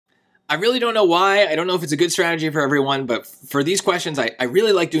I really don't know why. I don't know if it's a good strategy for everyone, but for these questions, I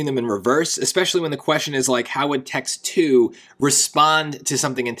really like doing them in reverse, especially when the question is like, how would text 2 respond to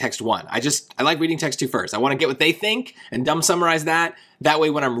something in text 1? I like reading text 2 first. I want to get what they think and dumb summarize that. That way,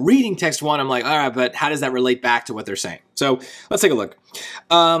 when I'm reading text 1, I'm like, all right, but how does that relate back to what they're saying? So let's take a look.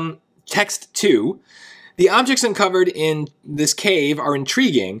 Text 2. The objects uncovered in this cave are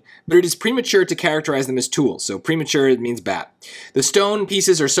intriguing, but it is premature to characterize them as tools. So premature means bad. The stone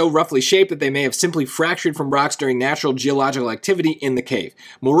pieces are so roughly shaped that they may have simply fractured from rocks during natural geological activity in the cave.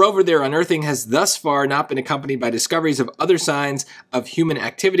 Moreover, their unearthing has thus far not been accompanied by discoveries of other signs of human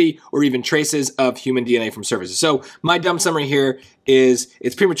activity or even traces of human DNA from surfaces. So my dumb summary here is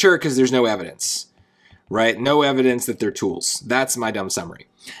it's premature because there's no evidence, right? No evidence that they're tools. That's my dumb summary.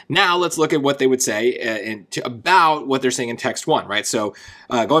 Now let's look at what they would say about what they're saying in text 1, right? So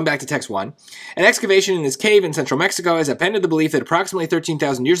going back to text 1, an excavation in this cave in central Mexico has appended the belief that approximately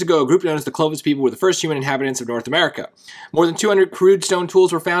 13,000 years ago, a group known as the Clovis people were the first human inhabitants of North America. More than 200 crude stone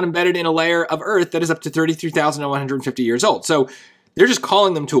tools were found embedded in a layer of earth that is up to 33,150 years old. So they're just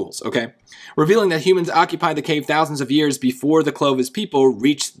calling them tools, okay? Revealing that humans occupied the cave thousands of years before the Clovis people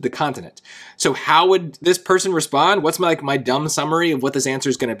reached the continent. So how would this person respond? What's my dumb summary of what this answer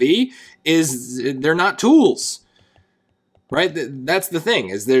is going to be? Is they're not tools, right? That's the thing,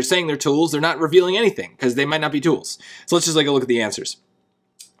 is they're saying they're tools. They're not revealing anything because they might not be tools. So let's just take a look at the answers.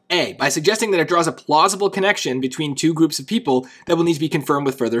 A, by suggesting that it draws a plausible connection between two groups of people that will need to be confirmed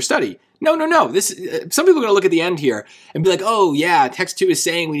with further study. No. Some people are going to look at the end here and be like, oh yeah, text 2 is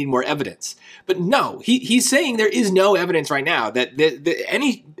saying we need more evidence. But no, he's saying there is no evidence right now that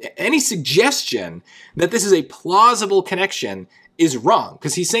any suggestion that this is a plausible connection is wrong,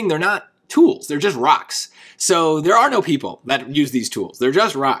 because he's saying they're not tools, they're just rocks. So there are no people that use these tools, they're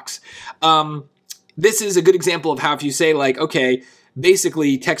just rocks. This is a good example of how if you say like, okay,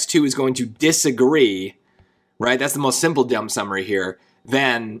 basically text 2 is going to disagree, right? That's the most simple dumb summary here.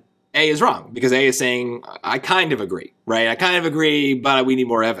 Then A is wrong, because A is saying, I kind of agree, right? I kind of agree, but we need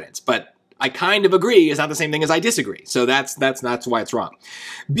more evidence. But I kind of agree is not the same thing as I disagree. So that's why it's wrong.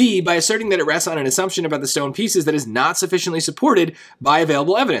 B, by asserting that it rests on an assumption about the stone pieces that is not sufficiently supported by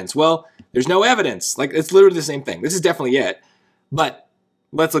available evidence. Well, there's no evidence. Like, it's literally the same thing. This is definitely it. But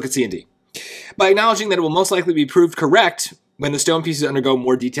let's look at C and D. By acknowledging that it will most likely be proved correct when the stone pieces undergo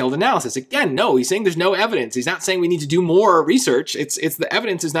more detailed analysis. Again, no, he's saying there's no evidence. He's not saying we need to do more research. It's the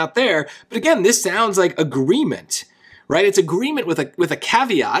evidence is not there. But again, this sounds like agreement, right? It's agreement with a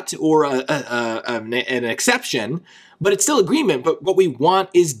caveat or an exception, but it's still agreement. But what we want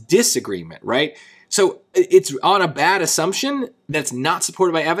is disagreement, right? So it's on a bad assumption that's not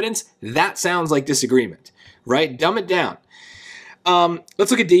supported by evidence. That sounds like disagreement, right? Dumb it down. Let's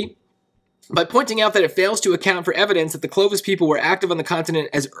look at D. By pointing out that it fails to account for evidence that the Clovis people were active on the continent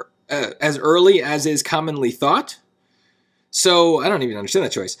as early as is commonly thought. So I don't even understand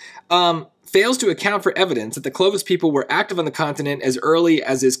that choice. Fails to account for evidence that the Clovis people were active on the continent as early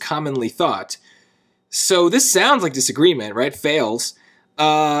as is commonly thought. So this sounds like disagreement, right? Fails.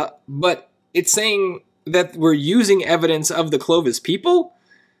 But it's saying that we're using evidence of the Clovis people,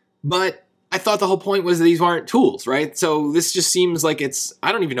 but I thought the whole point was that these aren't tools, right? So this just seems like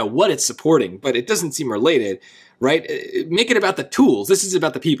I don't even know what it's supporting, but it doesn't seem related, right? Make it about the tools. This is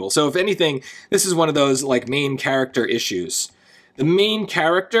about the people. So if anything, this is one of those like main character issues. The main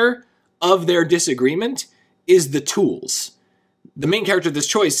character of their disagreement is the tools. The main character of this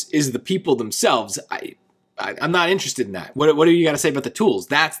choice is the people themselves. I'm not interested in that. What do you got to say about the tools?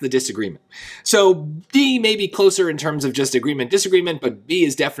 That's the disagreement. So D may be closer in terms of just agreement, disagreement, but B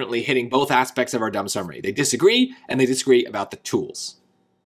is definitely hitting both aspects of our dumb summary. They disagree, and they disagree about the tools.